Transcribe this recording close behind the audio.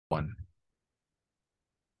One.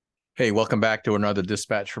 Hey, welcome back to another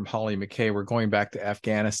dispatch from Holly McKay. We're going back to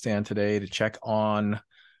Afghanistan today to check on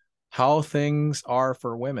how things are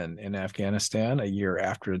for women in Afghanistan a year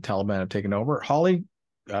after the Taliban have taken over. Holly,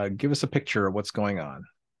 give us a picture of what's going on.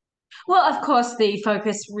 Well, of course, the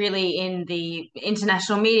focus really in the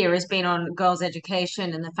international media has been on girls'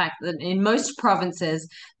 education and the fact that in most provinces,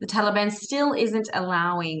 the Taliban still isn't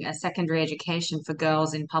allowing a secondary education for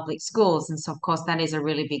girls in public schools. And so, of course, that is a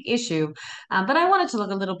really big issue. But I wanted to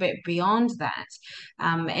look a little bit beyond that.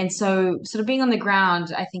 And so, sort of being on the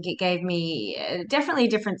ground, I think it gave me definitely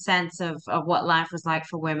a different sense of what life was like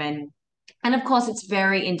for women. And of course, it's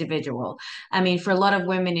very individual. I mean, for a lot of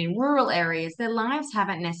women in rural areas, their lives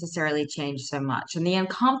haven't necessarily changed so much. And the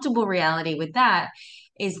uncomfortable reality with that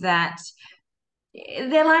is that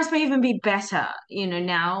their lives may even be better,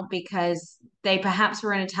 now because they perhaps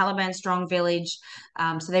were in a Taliban strong village.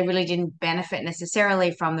 So they really didn't benefit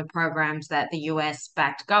necessarily from the programs that the US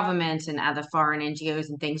backed government and other foreign NGOs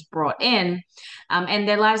and things brought in. And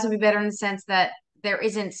their lives would be better in the sense that there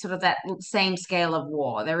isn't sort of that same scale of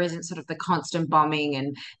war. There isn't sort of the constant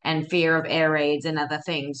bombing and fear of air raids and other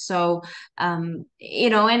things. So and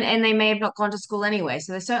they may have not gone to school anyway.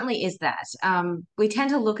 So there certainly is that. We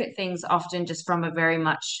tend to look at things often just from a very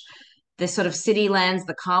much the sort of city lens,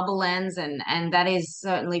 the Kabul lens, and that is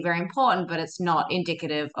certainly very important, but it's not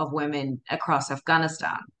indicative of women across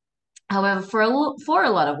Afghanistan. However, for a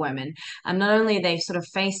lot of women, not only are they sort of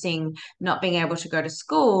facing not being able to go to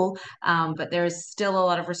school, but there is still a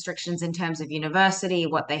lot of restrictions in terms of university,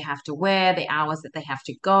 what they have to wear, the hours that they have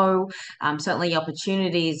to go. Certainly,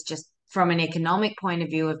 opportunities just from an economic point of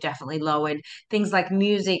view have definitely lowered. Things like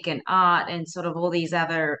music and art and sort of all these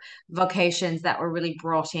other vocations that were really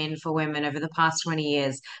brought in for women over the past 20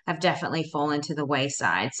 years have definitely fallen to the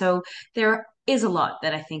wayside. So there is a lot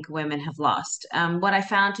that I think women have lost. What I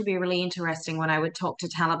found to be really interesting when I would talk to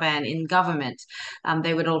Taliban in government,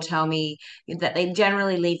 they would all tell me that they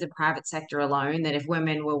generally leave the private sector alone, that if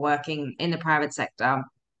women were working in the private sector,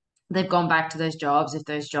 they've gone back to those jobs if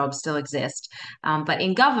those jobs still exist. But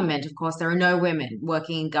in government, of course, there are no women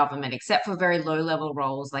working in government except for very low level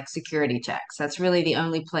roles like security checks. That's really the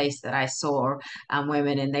only place that I saw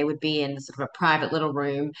women, and they would be in sort of a private little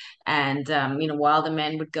room. And, while the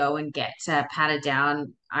men would go and get patted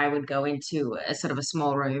down, I would go into a sort of a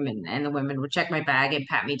small room and the women would check my bag and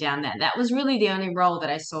pat me down there. That was really the only role that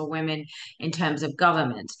I saw women in terms of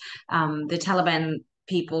government. The Taliban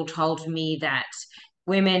people told me that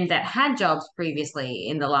women that had jobs previously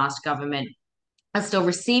in the last government are still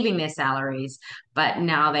receiving their salaries, but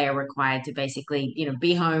now they are required to basically,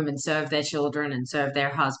 be home and serve their children and serve their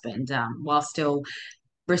husband. While still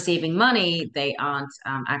receiving money, they aren't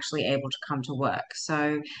actually able to come to work.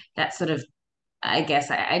 So that's sort of I guess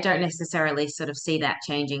I don't necessarily sort of see that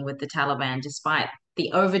changing with the Taliban, despite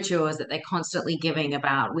the overtures that they're constantly giving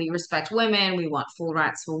about we respect women, we want full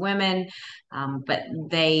rights for women, but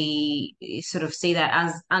they sort of see that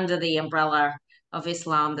as under the umbrella of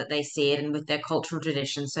Islam that they see it and with their cultural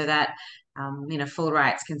tradition, so that full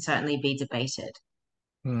rights can certainly be debated.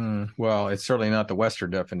 Well, it's certainly not the Western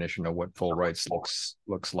definition of what full rights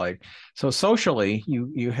looks like. So socially,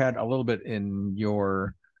 you had a little bit in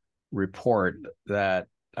your report that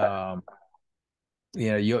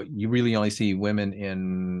you really only see women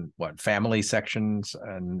in what family sections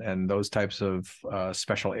and those types of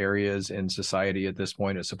special areas in society at this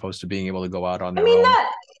point, as opposed to being able to go out on I their mean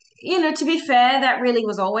own. that to be fair, that really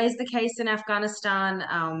was always the case in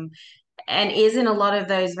Afghanistan. And is in a lot of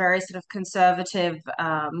those very sort of conservative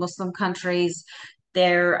Muslim countries.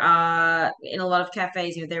 There are in a lot of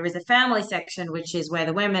cafes, there is a family section, which is where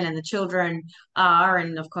the women and the children are,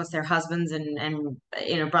 and of course their husbands and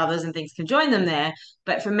brothers and things can join them there.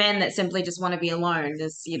 But for men that simply just want to be alone,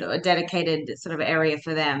 there's a dedicated sort of area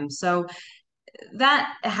for them. So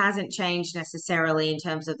that hasn't changed necessarily in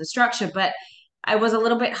terms of the structure, but I was a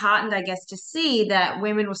little bit heartened, I guess, to see that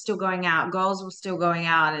women were still going out, girls were still going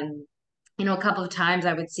out, and a couple of times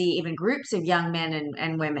I would see even groups of young men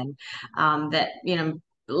and women that,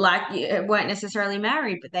 like weren't necessarily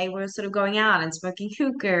married, but they were sort of going out and smoking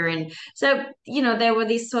hookah. And so, there were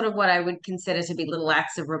these sort of what I would consider to be little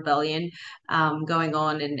acts of rebellion going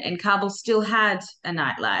on. And Kabul still had a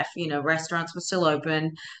nightlife, restaurants were still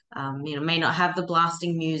open, may not have the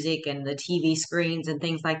blasting music and the TV screens and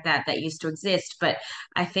things like that that used to exist. But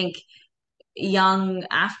I think young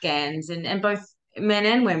Afghans and both men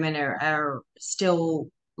and women are still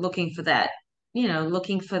looking for that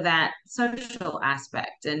looking for that social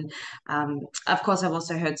aspect. And of course, I've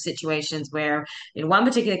also heard situations where in one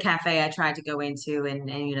particular cafe I tried to go into, and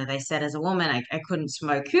they said as a woman I couldn't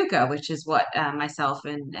smoke hookah, which is what myself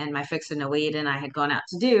and my fixer Naweed and I had gone out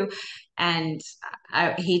to do. And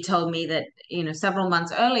he told me that, several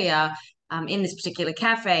months earlier, in this particular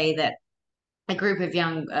cafe, that a group of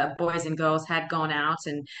young boys and girls had gone out,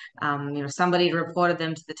 and somebody had reported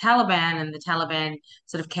them to the Taliban, and the Taliban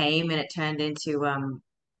sort of came, and it turned into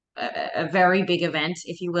a very big event,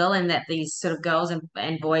 if you will, and that these sort of girls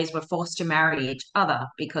and boys were forced to marry each other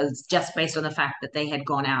because just based on the fact that they had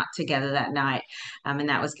gone out together that night. And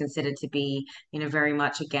that was considered to be, very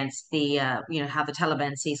much against the, how the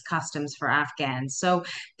Taliban sees customs for Afghans. So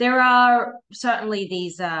there are certainly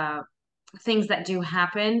these things that do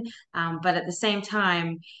happen, but at the same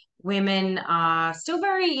time, women are still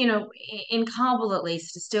very, in Kabul at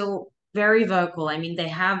least, still very vocal. I mean, they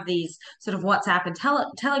have these sort of WhatsApp and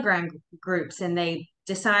Telegram groups, and they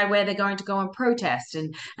decide where they're going to go and protest,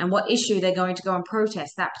 and what issue they're going to go and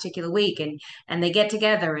protest that particular week, and they get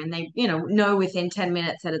together, and they know within 10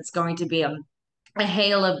 minutes that it's going to be a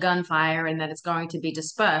hail of gunfire and that it's going to be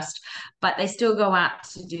dispersed, but they still go out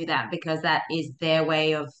to do that because that is their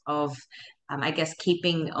way of I guess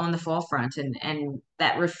keeping on the forefront, and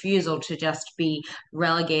that refusal to just be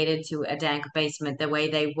relegated to a dank basement the way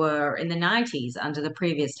they were in the 90s under the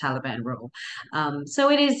previous Taliban rule.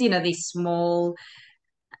 So it is, these small,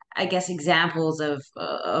 I guess, examples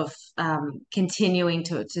of continuing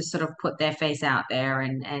to sort of put their face out there,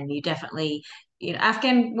 and you definitely,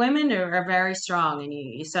 Afghan women are very strong, and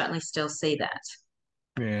you certainly still see that.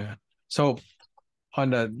 Yeah. So on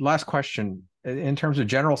the last question, in terms of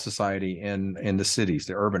general society in the cities,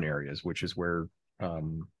 the urban areas, which is where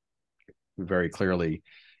very clearly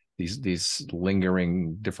these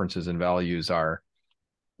lingering differences in values are.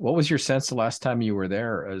 What was your sense the last time you were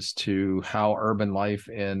there as to how urban life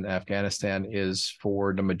in Afghanistan is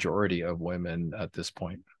for the majority of women at this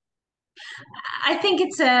point? I think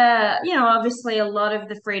it's obviously a lot of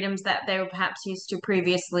the freedoms that they were perhaps used to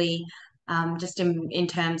previously, just in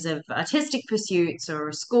terms of artistic pursuits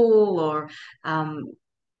or school, or um,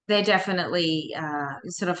 they definitely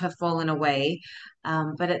sort of have fallen away.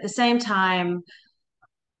 But at the same time,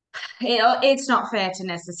 it's not fair to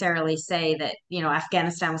necessarily say that,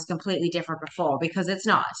 Afghanistan was completely different before, because it's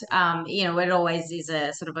not. It always is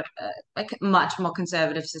a sort of a much more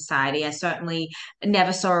conservative society. I certainly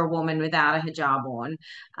never saw a woman without a hijab on.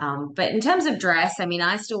 But in terms of dress, I mean,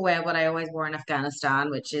 I still wear what I always wore in Afghanistan,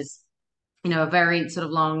 which is, a very sort of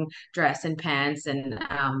long dress and pants and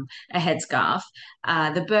a headscarf.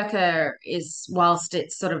 The burqa is, whilst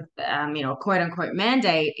it's sort of, quote unquote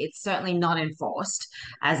mandate, it's certainly not enforced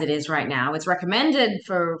as it is right now. It's recommended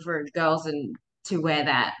for girls and to wear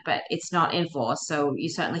that, but it's not enforced. So you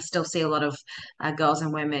certainly still see a lot of girls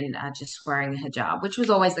and women just wearing the hijab, which was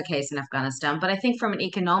always the case in Afghanistan. But I think from an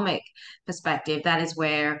economic perspective, that is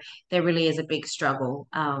where there really is a big struggle.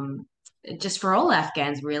 Just for all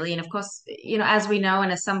Afghans, really. And of course, as we know,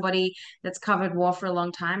 and as somebody that's covered war for a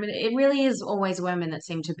long time, it really is always women that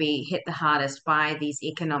seem to be hit the hardest by these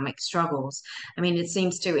economic struggles. I mean, it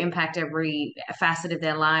seems to impact every facet of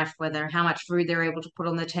their life, whether how much food they're able to put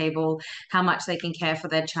on the table, how much they can care for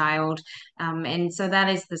their child. And so that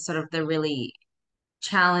is the sort of the really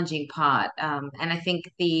challenging part. And I think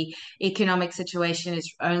the economic situation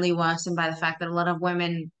is only worsened by the fact that a lot of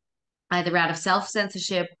women, either out of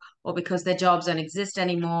self-censorship or because their jobs don't exist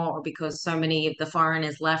anymore, or because so many of the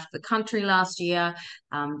foreigners left the country last year,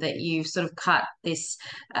 that you've sort of cut this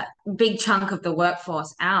big chunk of the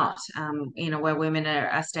workforce out, where women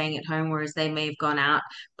are staying at home, whereas they may have gone out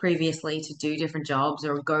previously to do different jobs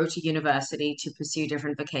or go to university to pursue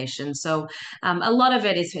different vocations. So a lot of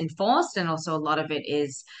it is enforced, and also a lot of it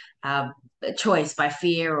is choice by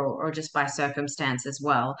fear, or just by circumstance as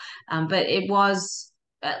well. But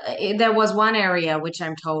there was one area which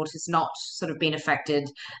I'm told has not sort of been affected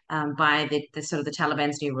by the sort of the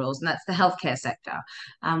Taliban's new rules, and that's the healthcare sector,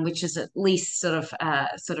 which is at least sort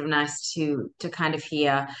of nice to kind of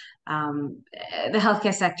hear. The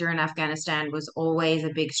healthcare sector in Afghanistan was always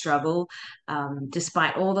a big struggle,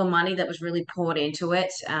 despite all the money that was really poured into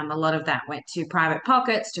it. A lot of that went to private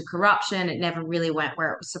pockets, to corruption. It never really went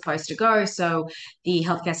where it was supposed to go. So the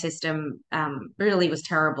healthcare system really was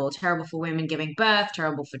terrible, terrible for women giving birth,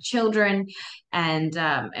 terrible for children, and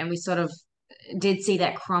we sort of did see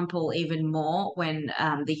that crumple even more when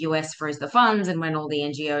the US froze the funds and when all the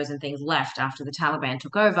NGOs and things left after the Taliban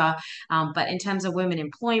took over. But in terms of women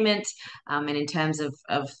employment, and in terms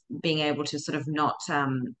of being able to sort of not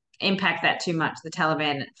impact that too much. The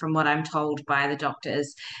Taliban, from what I'm told by the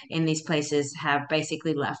doctors in these places, have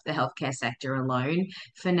basically left the healthcare sector alone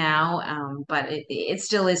for now. But it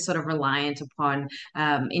still is sort of reliant upon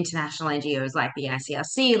international NGOs like the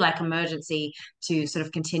ICRC, like Emergency, to sort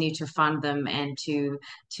of continue to fund them and to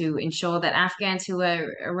ensure that Afghans who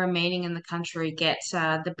are remaining in the country get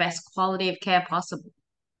the best quality of care possible.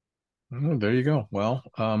 There you go. Well,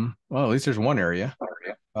 at least there's one area,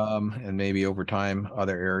 and maybe over time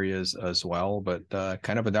other areas as well. But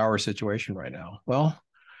kind of a dour situation right now. Well,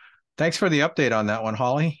 thanks for the update on that one,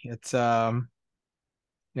 Holly. It's a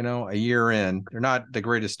year in. They're not the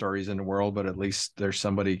greatest stories in the world, but at least there's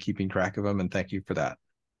somebody keeping track of them. And thank you for that.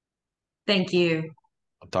 Thank you.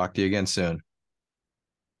 I'll talk to you again soon.